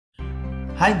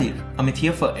Hi there, Amit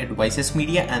here for Advices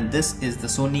Media, and this is the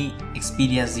Sony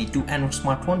Xperia Z2 Android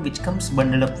smartphone which comes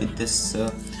bundled up with this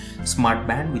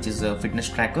SmartBand, which is a fitness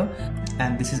tracker,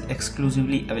 and this is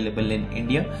exclusively available in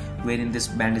India, wherein this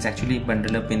band is actually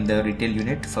bundled up in the retail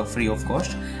unit for free of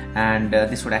cost, and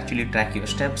this would actually track your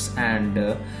steps and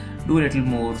do a little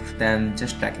more than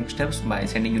just tracking steps by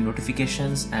sending you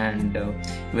notifications and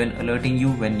even alerting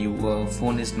you when your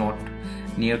phone is not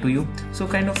near to you. So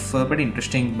kind of pretty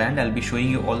interesting band. I'll be showing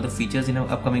you all the features in our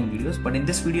upcoming videos, but in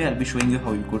this video I'll be showing you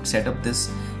how you could set up this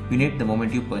unit the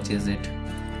moment you purchase it.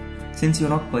 Since you're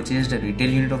not purchased a retail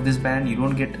unit of this band, you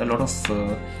don't get a lot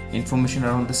of information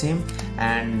around the same,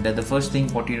 and the first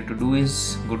thing what you need to do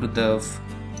is go to the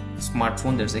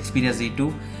smartphone, that's Xperia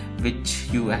Z2, which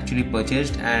you actually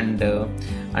purchased, and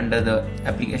under the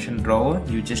application drawer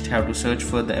you just have to search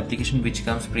for the application which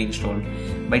comes pre-installed.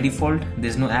 By default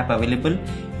there's no app available.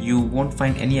 You won't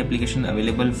find any application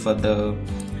available for the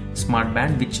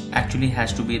SmartBand, which actually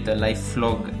has to be the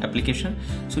Lifelog application.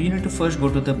 So you need to first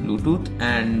go to the Bluetooth,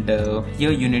 and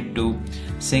here you need to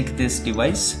sync this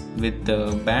device with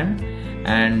the band,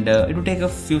 and it will take a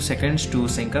few seconds to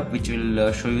sync up, which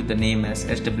will show you the name as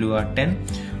SWR10.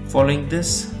 Following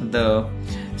this, the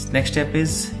next step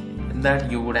is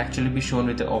that you would actually be shown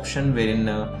with the option wherein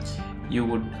you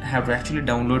would have to actually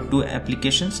download 2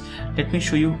 applications. Let me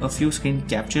show you a few screen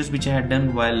captures which I had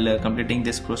done while completing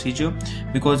this procedure,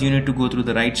 because you need to go through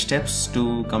the right steps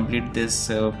to complete this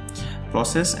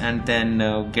process and then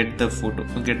get the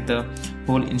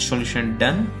whole installation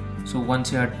done. So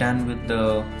once you are done with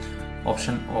the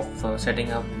option of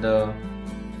setting up the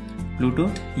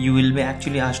Bluetooth, you will be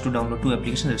actually asked to download 2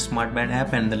 applications, the SmartBand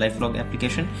app and the Lifelog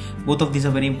application. Both of these are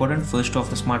very important. First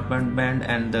off, the SmartBand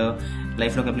and the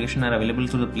Lifelog application are available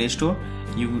through the Play Store.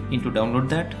 You need to download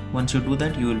that. Once you do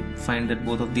that, you will find that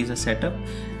both of these are set up,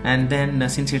 and then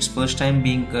since it's first time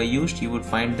being used, you would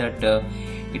find that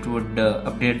it would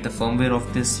update the firmware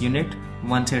of this unit.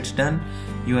 Once it's done,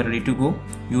 you are ready to go.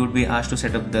 You would be asked to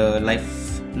set up the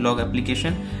Lifelog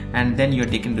application, and then you are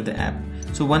taken to the app.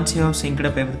 So once you have synced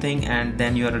up everything and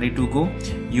then you are ready to go,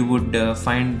 you would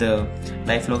find the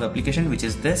Lifelog application, which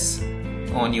is this,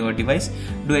 on your device.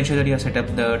 Do ensure that you have set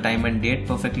up the time and date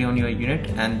perfectly on your unit,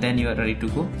 and then you are ready to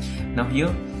go. Now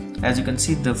here, as you can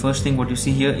see, the first thing what you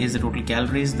see here is the total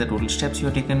calories, the total steps you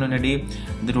have taken on a day,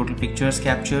 the total pictures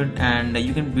captured, and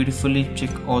you can beautifully check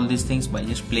all these things by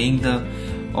just playing the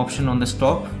option on the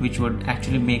stop, which would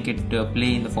actually make it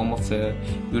play in the form of a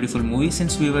beautiful movie.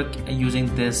 Since we were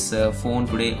using this phone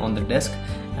today on the desk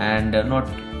and not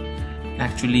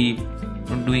actually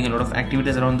doing a lot of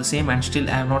activities around the same, and still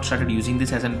I have not started using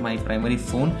this as my primary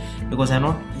phone because I have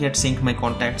not yet synced my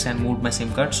contacts and moved my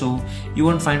SIM card, so you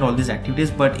won't find all these activities.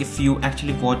 But if you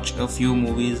actually watch a few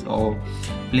movies or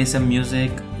play some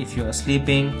music, if you are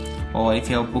sleeping, or if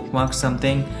you have bookmarked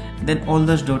something, then all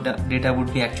those data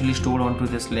would be actually stored onto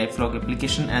this Lifelog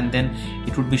application, and then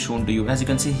it would be shown to you. As you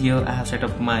can see here, I have set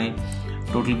up my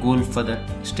total goal for the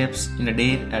steps in a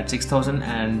day at 6,000,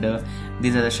 and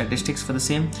these are the statistics for the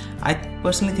same. I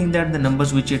personally think that the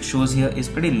numbers which it shows here is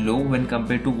pretty low when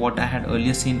compared to what I had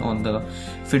earlier seen on the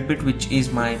Fitbit, which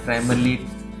is my primarily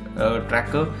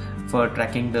tracker for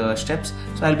tracking the steps.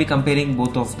 So I'll be comparing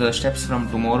both of the steps from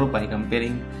tomorrow by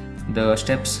comparing the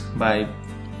steps by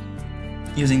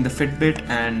using the Fitbit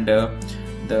and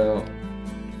the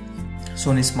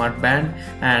Sony SmartBand,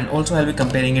 and also I'll be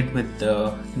comparing it with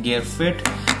the Gear Fit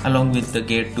along with the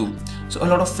Gear 2. So a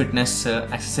lot of fitness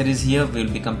accessories here. We'll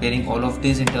be comparing all of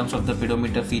these in terms of the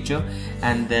pedometer feature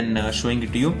and then showing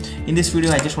it to you. In this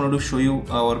video I just wanted to show you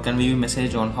or convey you a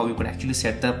message on how you could actually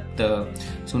set up the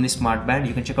Sony SmartBand.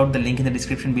 You can check out the link in the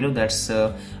description below. That's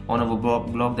on our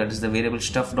blog, that is the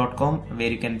wearablestuff.com,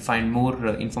 where you can find more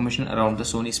information around the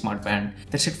Sony SmartBand.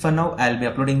 That's it for now. I'll be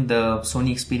uploading the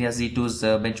Sony Xperia Z2's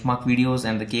benchmark videos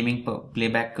and the gaming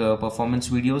playback performance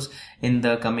videos in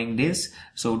the coming days.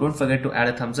 So don't forget to add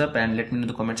a thumbs up and let me know in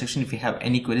the comment section if you have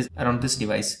any queries around this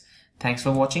device. Thanks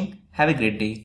for watching. Have a great day.